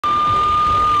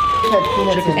had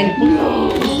peanuts in it.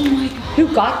 Oh my god.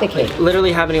 Who got the cake?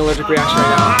 Literally having an allergic reaction right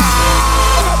now.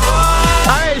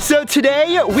 Alright, so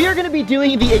today we are going to be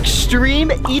doing the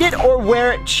extreme eat it or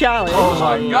wear it challenge. Oh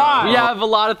my god. We have a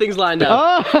lot of things lined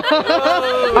up.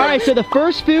 Alright, so the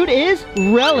first food is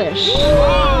relish.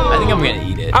 I think I'm gonna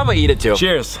eat it. I'm gonna eat it too.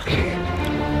 Cheers.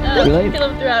 Really?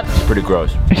 It's pretty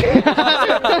gross.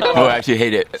 Oh, I actually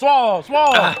hate it. Swallow,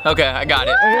 swallow. Okay, I got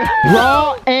it.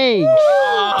 Raw eggs.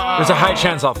 There's a high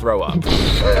chance I'll throw up.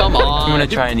 Come on. I'm gonna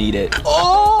try and eat it.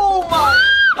 Oh my.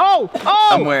 Oh, oh.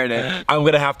 I'm wearing it. I'm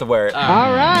gonna have to wear it.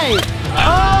 All right.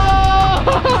 Oh.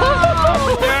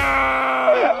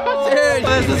 Dude,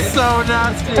 this is so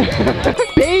nasty.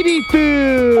 Baby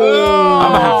food.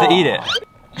 I'm gonna have to eat it.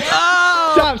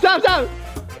 Stop, stop, stop.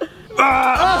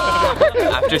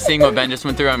 After seeing what Ben just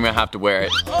went through, I'm gonna have to wear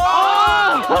it.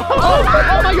 Oh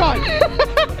my god.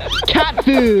 Cat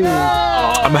food.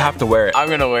 I'm gonna have to wear it. I'm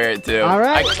gonna wear it too. All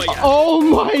right. Oh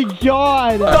my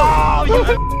god. Oh,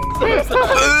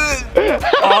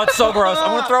 it's so gross.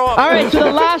 I'm gonna throw up. All right, so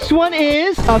the last one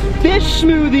is a fish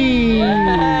smoothie.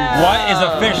 What is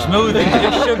a fish smoothie?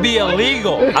 This should be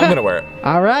illegal. I'm gonna wear it.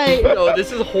 All right. No,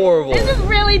 this is horrible. This is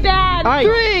really bad. All right,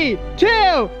 3, 2,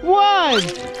 1.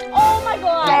 Oh my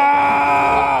god.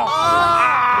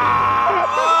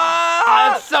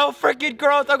 It's so freaking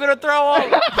gross. I'm gonna throw up.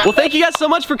 Well, thank you guys so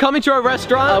much for coming to our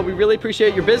restaurant. We really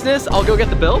appreciate your business. I'll go get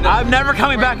the bill. I'm never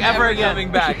coming back ever again.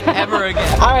 Ever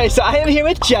again. All right, so I am here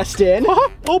with Justin.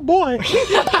 Oh boy.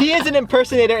 He is an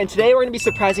impersonator, and today we're gonna be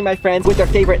surprising my friends with their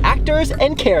favorite actors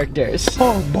and characters.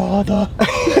 Oh, bother.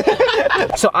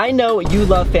 So I know you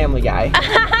love Family Guy.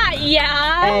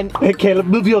 Yeah. And hey, Caleb,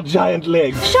 move your giant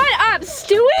legs. Shut up,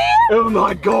 Stewie. Oh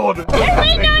my god!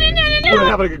 Wait, no. We're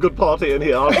having a good party in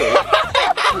here, aren't we?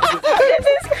 This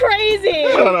is crazy.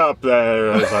 Shut up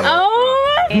there.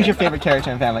 Oh. Who's your favorite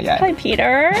character in Family Guy? Hi,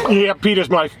 Peter. Yeah, Peter's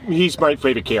he's my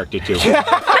favorite character too.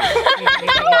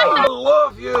 I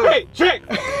love you. Hey, chick!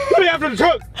 Let me after the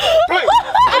trunk! Right.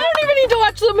 I don't even need to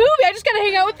watch the movie. I just gotta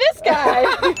hang out with this guy.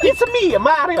 It's me,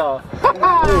 Mario!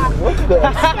 What's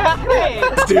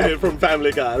this? Dude from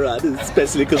Family Guy, right?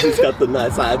 Especially because he's got the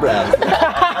nice eyebrows.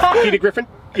 Peter Griffin?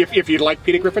 If you'd like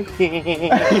Peter Griffin.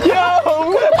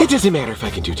 Yo! It doesn't matter if I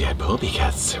can do Deadpool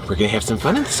because we're gonna have some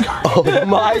fun in this car. Oh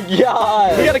my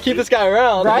god. We gotta keep this guy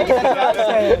around. Right?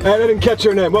 I didn't catch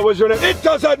your name. What was your name? It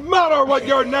doesn't matter what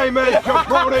your name is,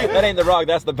 jabroni! That ain't the rock,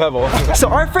 that's the pebble. So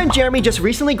our friend Jeremy just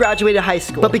recently graduated high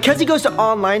school, but because he goes to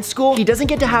online school, he doesn't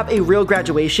get to have a real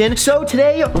graduation. So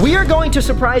today, we are going to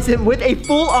surprise him with a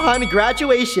full-on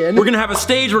graduation. We're gonna have a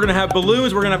stage, we're gonna have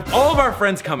balloons, we're gonna have all of our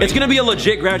friends coming. It's gonna be a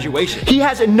legit graduation. He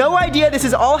has no idea this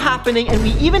is all happening, and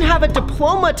we even have a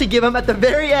diploma to give him at the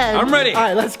very end. I'm ready. All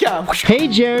right, let's go. Hey,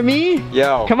 Jeremy.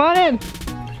 Yo. Come on in.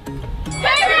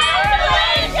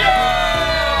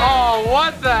 Oh,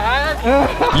 what the heck?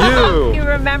 You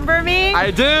remember me? I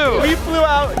do. We flew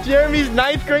out Jeremy's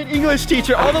 9th grade English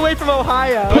teacher all the way from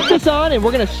Ohio. Put this on and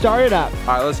we're gonna start it up.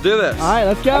 All right, let's do this. All right,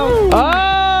 let's go. Oh!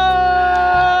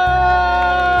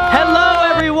 Hello,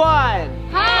 everyone.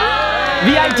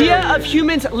 The idea of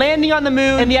humans landing on the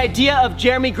moon and the idea of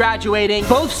Jeremy graduating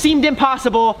both seemed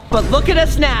impossible, but look at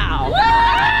us now.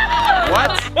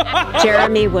 What?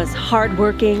 Jeremy was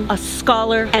hardworking, a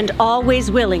scholar, and always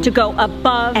willing to go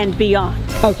above and beyond.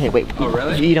 Okay, wait. Oh,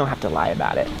 really? You don't have to lie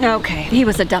about it. Okay, he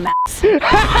was a dumbass.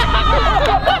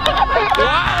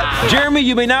 Jeremy,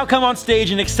 you may now come on stage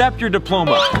and accept your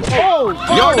diploma. Oh!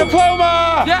 Your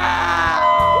diploma! Yeah!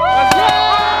 Let's go!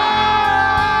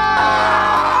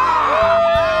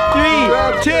 3,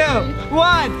 2,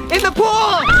 1, in the pool!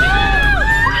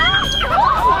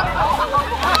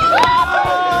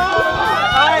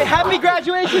 Alright, happy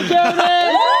graduation, Jeremy!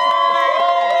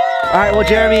 Alright, well,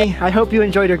 Jeremy, I hope you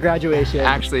enjoyed your graduation.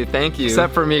 Actually, thank you.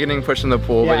 Except for me getting pushed in the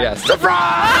pool, but yes. So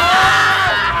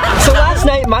last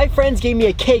night, my friends gave me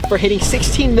a cake for hitting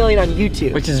 16 million on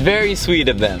YouTube. Which is very sweet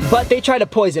of them. But they tried to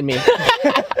poison me.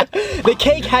 The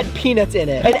cake had peanuts in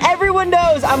it. And everyone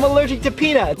knows I'm allergic to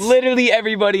peanuts. Literally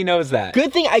everybody knows that.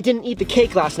 Good thing I didn't eat the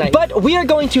cake last night. But we are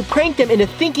going to prank them into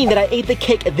thinking that I ate the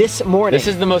cake this morning. This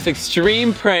is the most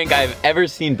extreme prank I've ever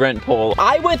seen Brent pull.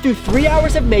 I went through 3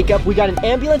 hours of makeup. We got an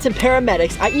ambulance and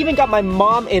paramedics. I even got my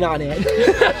mom in on it.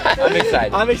 I'm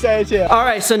excited. I'm excited too. All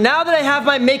right, so now that I have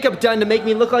my makeup done to make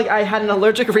me look like I had an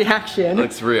allergic reaction.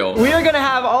 Looks real. We are gonna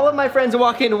have all of my friends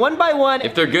walk in one by one.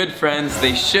 If they're good friends,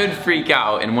 they should freak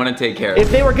out and want to take care of If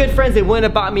they were good friends, they wouldn't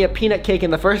have bought me a peanut cake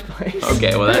in the first place.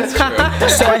 Okay, well that's true.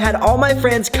 So I had all my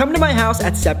friends come to my house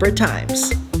at separate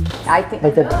times. I think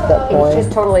Like the he was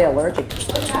just totally allergic.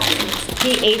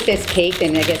 He ate this cake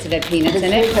and I guess it had peanuts in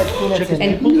it. Had peanuts in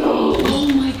it. And oh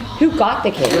my god. Who got the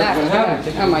cake?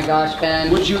 Oh my gosh, Ben.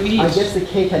 What'd you eat? I guess the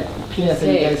cake had peanuts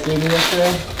that you guys gave me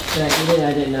yesterday. And I ate it and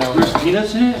I didn't know. There's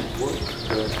peanuts in it?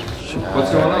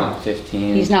 What's going on?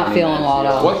 15. He's not feeling well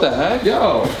at all. What the heck?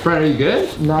 Yo, friend, are you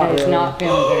good? Not He's really. not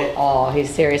feeling good at all.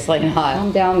 He's seriously not.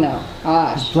 Calm down though.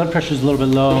 Gosh. Blood pressure's a little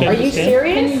bit low. Are you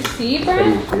serious? Can you see,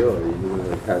 Brent?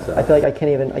 I feel like I can't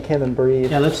even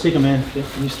breathe. Yeah, let's take him in.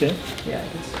 Can you stay? Yeah.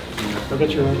 I'll get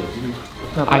you ready.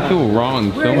 I feel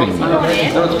wrong filming. Oh my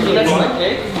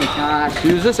gosh.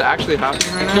 Dude, is this actually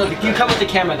happening right now? You come with the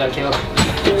camera though, Caleb.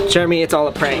 Jeremy, it's all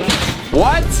a prank.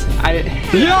 What?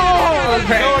 Yo! No,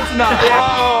 it's not.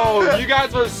 Whoa, you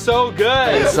guys were so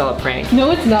good. It's all a prank.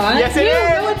 No, it's not. Yes, it is.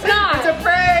 No, it's not. It's a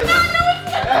prank. No,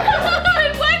 it's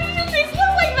not. Why did your face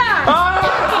look like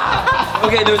that?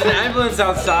 Okay, there's an ambulance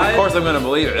outside. Of course I'm gonna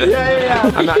believe it. Yeah.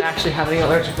 I'm not actually having an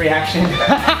allergic reaction.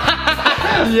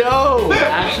 Yo! I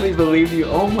actually believe you.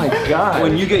 Oh my god.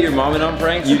 When you get your mom in on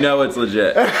pranks, you know it's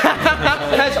legit.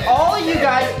 Because all of you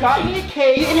guys got me a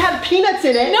cake. It had peanuts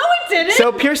in it. No, it didn't.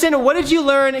 So Pierson, what did you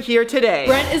learn here today?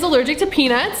 Brent is allergic to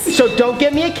peanuts. So don't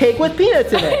get me a cake with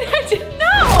peanuts in it. I didn't know.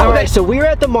 Alright, so we're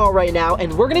at the mall right now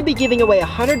and we're gonna be giving away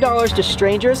 $100 to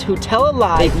strangers who tell a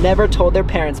lie they've never told their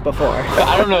parents before.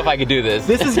 I don't know if I could do this.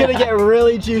 This is gonna get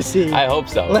really juicy. I hope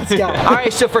so. Let's go.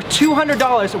 Alright, so for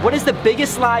 $200, what is the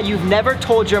biggest lie you've never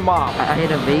told your mom? I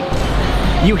hit a vape.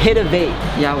 You hit a vape.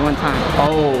 Yeah, one time.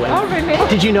 Oh. really?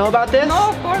 Did you know about this? No,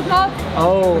 of course not.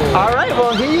 Oh. Alright,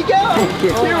 well here you go.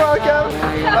 You're welcome.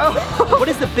 Yeah. Oh. What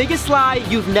is the biggest lie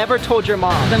you've never told your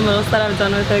mom? The most that I've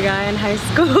done with a guy in high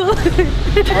school.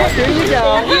 Well, here you go.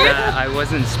 I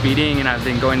wasn't speeding and I've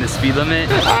been going the speed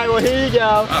limit. Alright, well here you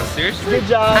go. Oh, seriously? Good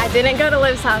job. I didn't go to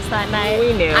Liv's house that night.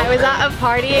 We knew. I was at a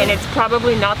party and it's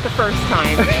Probably not the first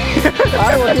time.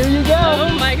 Alright, well here you go. Oh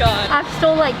my god. I've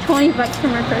stole like 20 bucks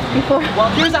from her purse before. Well,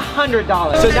 here's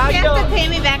 $100. So now you know. pay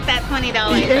me back that $20.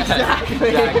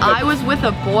 Exactly. I was with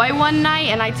a boy one night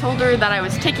and I told her that I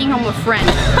was taking home a friend.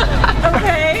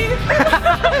 Okay.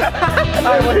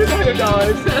 Alright, well here's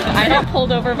 $100. I got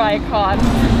pulled over by a cop.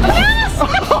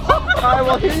 Alright,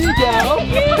 well here you go.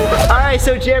 Alright,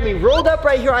 so Jeremy, rolled up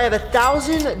right here, I have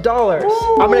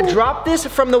 $1,000. I'm gonna drop this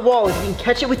from the wall. If you can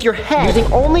catch it with your head,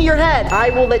 using only your head, I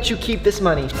will let you keep this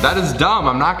money. That is dumb.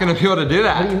 I'm not gonna be able to do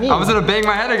that. What do you mean? I was gonna bang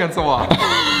my head against the wall.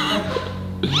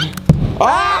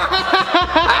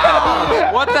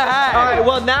 What the heck? Alright,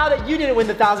 well now that you didn't win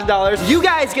the $1,000, you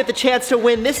guys get the chance to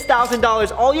win this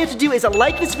 $1,000. All you have to do is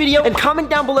like this video and comment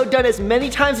down below done as many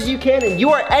times as you can and you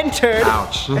are entered.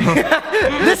 Ouch.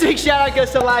 This week's shout out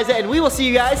goes to Liza and we will see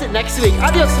you guys next week.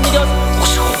 Adios amigos.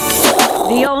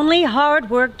 The only hard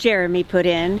work Jeremy put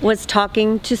in was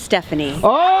talking to Stephanie.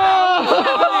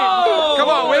 Oh! Come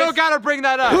on, we don't gotta bring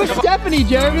that up. Who's Stephanie,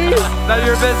 Jeremy? None of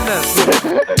your business.